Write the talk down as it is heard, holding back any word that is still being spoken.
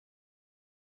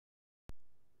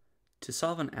To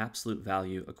solve an absolute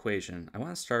value equation, I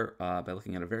want to start by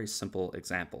looking at a very simple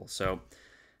example. So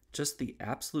just the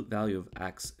absolute value of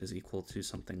x is equal to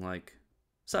something like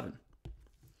 7,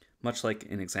 much like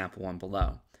in example 1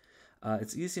 below.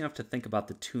 It's easy enough to think about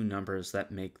the two numbers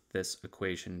that make this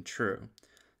equation true.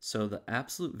 So the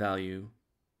absolute value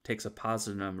takes a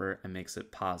positive number and makes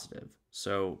it positive.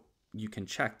 So you can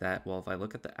check that, well, if I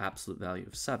look at the absolute value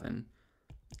of 7,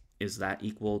 is that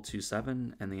equal to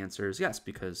 7? And the answer is yes,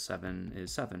 because 7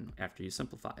 is 7 after you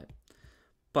simplify it.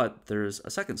 But there's a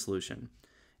second solution.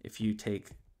 If you take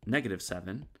negative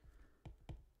 7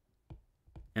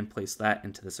 and place that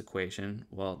into this equation,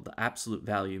 well, the absolute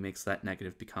value makes that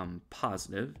negative become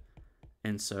positive.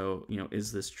 And so,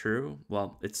 is this true?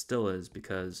 Well, it still is,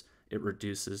 because it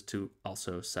reduces to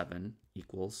also 7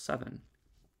 equals 7.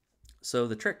 So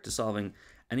the trick to solving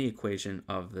any equation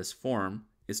of this form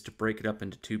is to break it up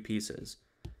into two pieces.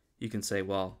 You can say,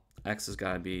 well, x has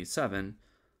got to be 7,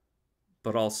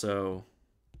 but also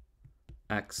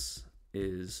x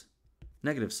is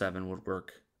negative 7 would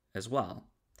work as well.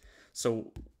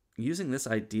 So using this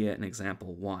idea in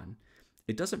example 1,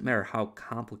 it doesn't matter how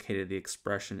complicated the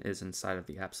expression is inside of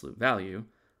the absolute value.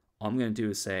 All I'm going to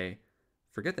do is say,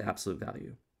 forget the absolute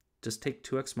value. Just take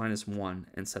 2x minus 1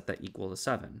 and set that equal to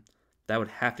 7. That would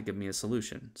have to give me a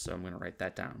solution, so I'm going to write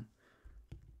that down.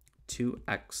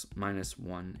 2x minus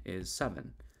 1 is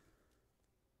 7.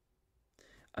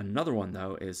 Another one,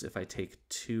 though, is if I take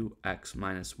 2x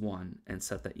minus 1 and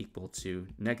set that equal to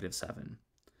negative 7.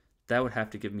 That would have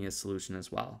to give me a solution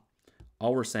as well.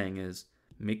 All we're saying is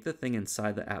make the thing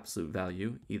inside the absolute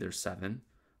value either 7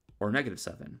 or negative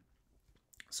 7.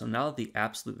 So now that the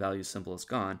absolute value symbol is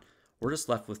gone, we're just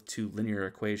left with two linear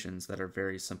equations that are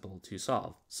very simple to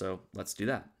solve. So let's do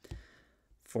that.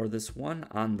 For this one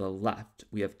on the left,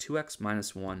 we have 2x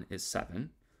minus 1 is 7.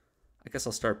 I guess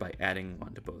I'll start by adding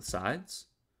 1 to both sides.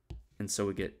 And so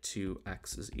we get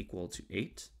 2x is equal to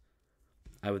 8.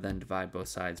 I would then divide both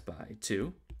sides by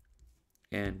 2.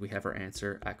 And we have our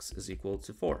answer, x is equal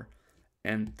to 4.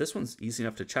 And this one's easy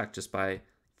enough to check just by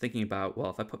thinking about, well,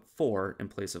 if I put 4 in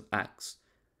place of x,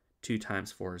 2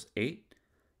 times 4 is 8.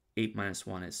 8 minus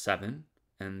 1 is 7.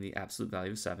 And the absolute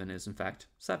value of 7 is, in fact,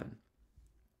 7.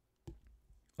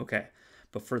 Okay,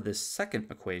 but for this second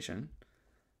equation,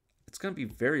 it's going to be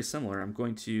very similar. I'm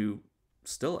going to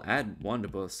still add 1 to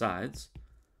both sides.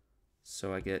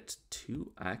 So I get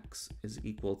 2x is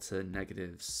equal to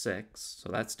negative 6.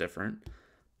 So that's different.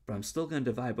 But I'm still going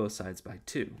to divide both sides by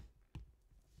 2.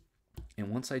 And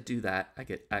once I do that, I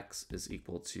get x is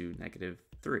equal to negative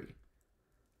 3.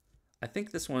 I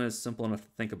think this one is simple enough to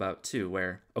think about too,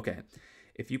 where, okay,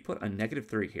 if you put a negative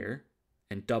 3 here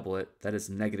and double it, that is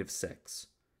negative 6.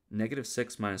 Negative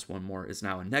 6 minus 1 more is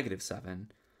now a negative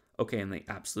 7. Okay, and the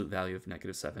absolute value of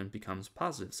negative 7 becomes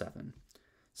positive 7.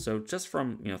 So just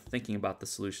from thinking about the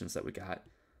solutions that we got,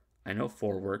 I know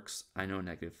 4 works, I know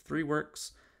negative 3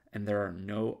 works, and there are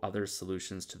no other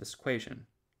solutions to this equation.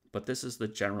 But this is the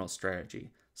general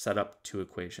strategy. Set up two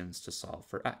equations to solve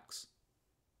for x.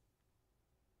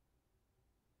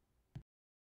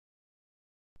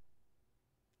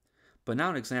 But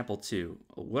now in example 2,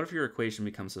 what if your equation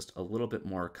becomes just a little bit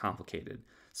more complicated?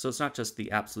 So it's not just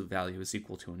the absolute value is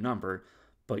equal to a number,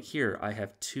 but here I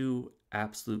have two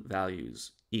absolute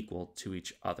values equal to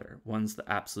each other. One's the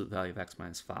absolute value of x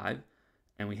minus 5,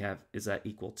 and we have, is that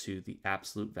equal to the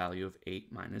absolute value of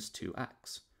 8 minus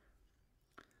 2x?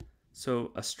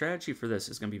 So a strategy for this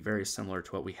is going to be very similar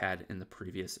to what we had in the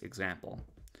previous example.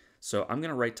 So I'm going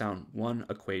to write down one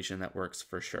equation that works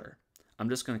for sure. I'm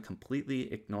just going to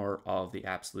completely ignore all of the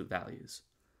absolute values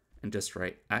and just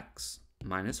write x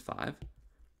minus 5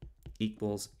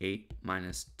 equals 8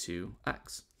 minus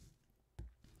 2x.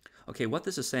 Okay, what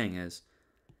this is saying is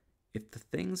if the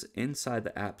things inside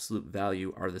the absolute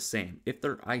value are the same, if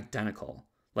they're identical,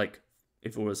 like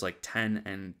if it was like 10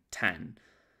 and 10,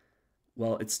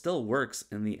 well, it still works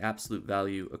in the absolute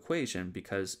value equation,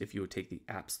 because if you would take the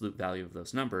absolute value of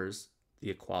those numbers, the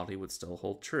equality would still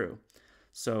hold true.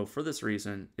 So for this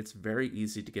reason, it's very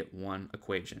easy to get one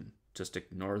equation. Just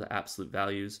ignore the absolute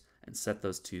values and set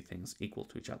those two things equal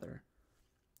to each other.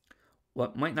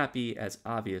 What might not be as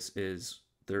obvious is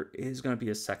there is going to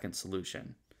be a second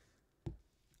solution.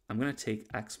 I'm going to take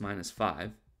x minus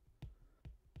 5,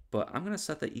 but I'm going to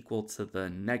set that equal to the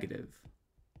negative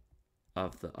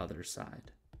of the other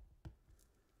side.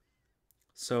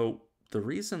 So the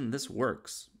reason this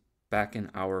works back in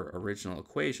our original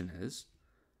equation is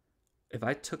if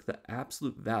I took the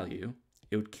absolute value,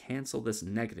 it would cancel this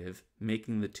negative,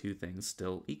 making the two things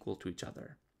still equal to each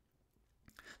other.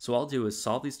 So all I'll do is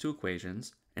solve these two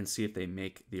equations and see if they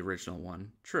make the original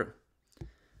one true.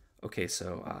 Okay,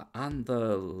 so on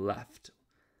the left,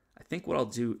 I think what I'll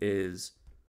do is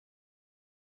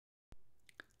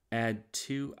add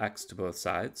 2x to both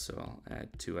sides. So I'll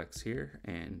add 2x here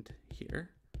and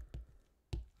here.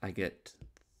 I get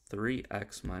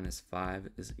 3x minus 5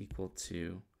 is equal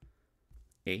to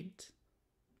 8.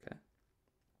 Okay.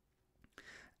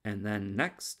 And then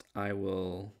next, I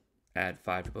will add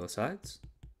 5 to both sides.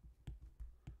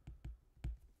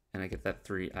 And I get that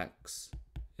 3x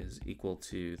is equal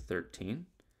to 13.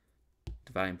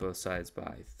 Dividing both sides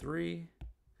by 3,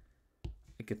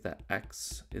 I get that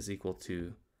x is equal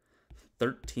to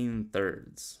 13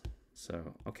 thirds.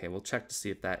 So, okay, we'll check to see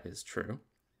if that is true.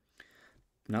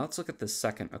 Now let's look at the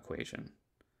second equation.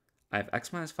 I have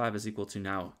x minus 5 is equal to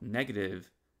now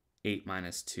negative 8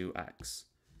 minus 2x.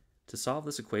 To solve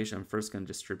this equation, I'm first going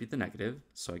to distribute the negative.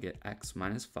 So I get x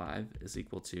minus 5 is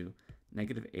equal to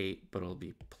negative 8, but it'll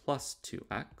be plus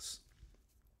 2x.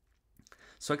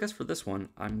 So I guess for this one,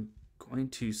 I'm going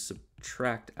to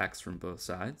subtract x from both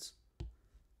sides.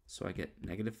 So I get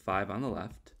negative 5 on the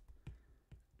left,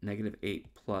 negative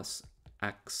 8 plus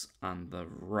x on the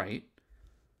right.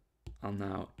 I'll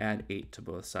now add 8 to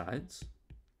both sides.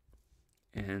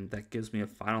 And that gives me a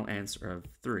final answer of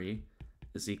 3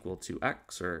 is equal to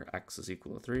x, or x is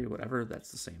equal to 3, whatever,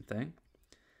 that's the same thing.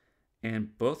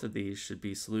 And both of these should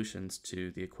be solutions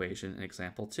to the equation in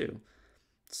example 2.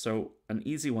 So an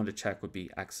easy one to check would be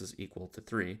x is equal to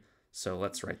 3. So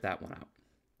let's write that one out.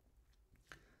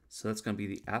 So that's going to be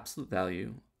the absolute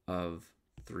value of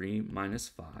 3 minus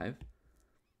 5.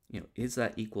 Is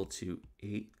that equal to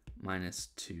 8 minus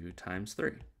 2 times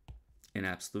 3 in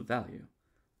absolute value?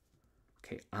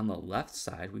 Okay, on the left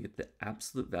side, we get the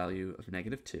absolute value of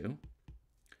negative 2.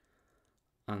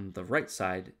 On the right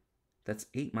side, that's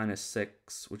 8 minus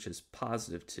 6, which is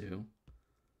positive 2.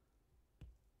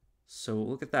 So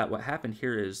look at that. What happened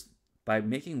here is by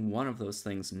making one of those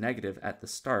things negative at the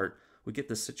start, we get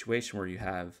this situation where you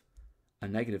have a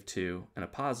negative 2 and a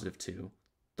positive 2.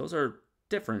 Those are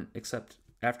different, except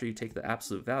after you take the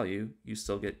absolute value, you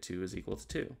still get 2 is equal to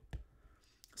 2.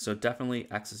 So definitely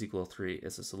x is equal to 3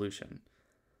 is a solution.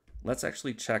 Let's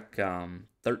actually check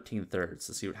 13 thirds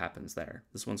to see what happens there.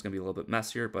 This one's going to be a little bit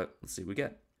messier, but let's see what we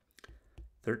get.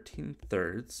 13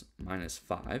 thirds minus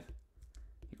 5.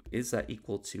 Is that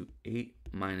equal to 8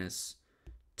 minus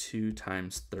 2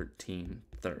 times 13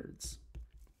 thirds?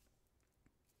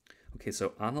 Okay,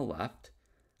 so on the left,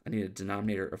 I need a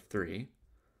denominator of 3.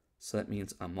 So that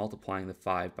means I'm multiplying the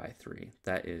 5 by 3.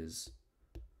 That is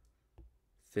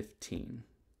 15.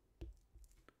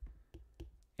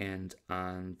 And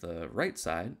on the right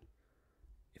side,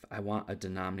 if I want a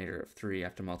denominator of 3, I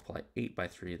have to multiply 8 by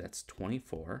 3. That's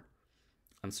 24.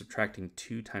 I'm subtracting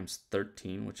 2 times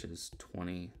 13, which is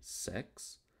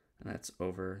 26. And that's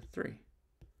over 3.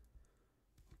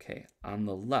 Okay, on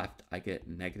the left, I get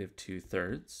negative 2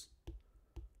 thirds.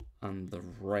 On the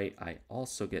right, I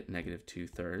also get negative 2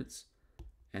 thirds.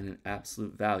 And an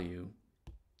absolute value,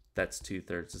 that's 2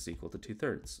 thirds is equal to 2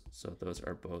 thirds. So those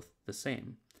are both the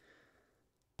same.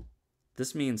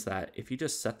 This means that if you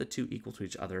just set the two equal to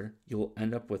each other, you will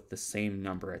end up with the same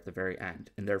number at the very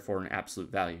end, and therefore an absolute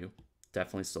value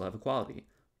definitely still have equality.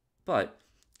 But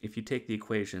if you take the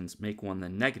equations, make one the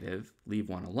negative, leave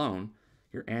one alone,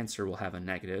 your answer will have a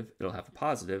negative, it'll have a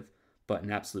positive, but in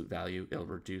absolute value, it'll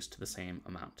reduce to the same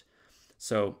amount.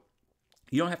 So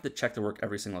you don't have to check the work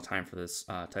every single time for this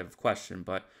type of question,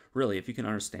 but really, if you can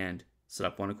understand, set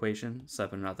up one equation, set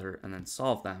up another, and then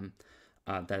solve them,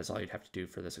 that is all you'd have to do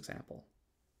for this example.